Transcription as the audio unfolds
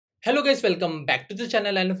Hello guys, welcome back to the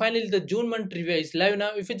channel, and finally the June month trivia is live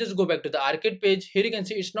now. If you just go back to the arcade page, here you can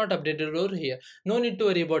see it's not updated over here. No need to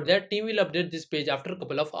worry about that. Team will update this page after a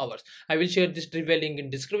couple of hours. I will share this trivia link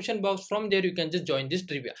in description box. From there you can just join this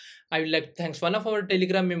trivia. I would like to thank one of our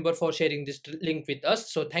Telegram member for sharing this link with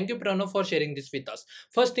us. So thank you Pranav for sharing this with us.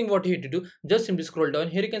 First thing what you need to do, just simply scroll down.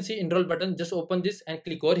 Here you can see enroll button. Just open this and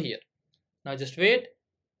click over here. Now just wait.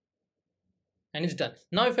 And it's done.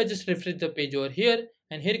 Now if I just refresh the page over here,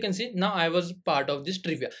 and here you can see now I was part of this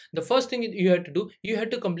trivia. The first thing you have to do, you have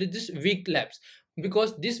to complete this week labs,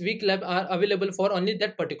 because this week lab are available for only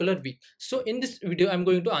that particular week. So in this video I'm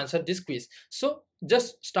going to answer this quiz. So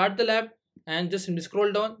just start the lab and just simply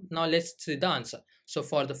scroll down. Now let's see the answer. So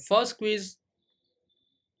for the first quiz,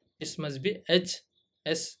 this must be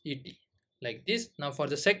HSET like this. Now for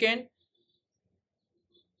the second,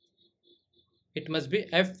 it must be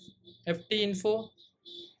FT info.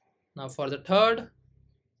 Now for the third,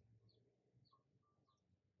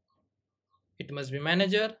 it must be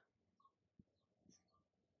manager.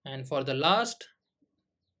 And for the last,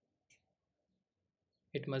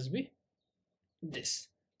 it must be this.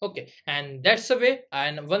 Okay, and that's the way.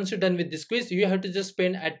 And once you're done with this quiz, you have to just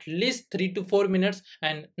spend at least 3 to 4 minutes.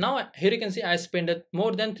 And now here you can see I spent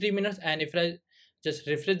more than 3 minutes. And if I just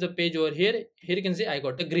refresh the page over here, you can see I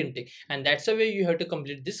got a green tick. And that's the way you have to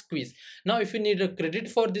complete this quiz. Now if you need a credit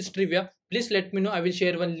for this trivia, please let me know. I will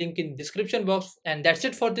share one link in description box. And that's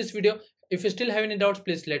it for this video. If you still have any doubts,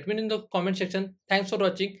 please let me know in the comment section. Thanks for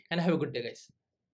watching and have a good day guys.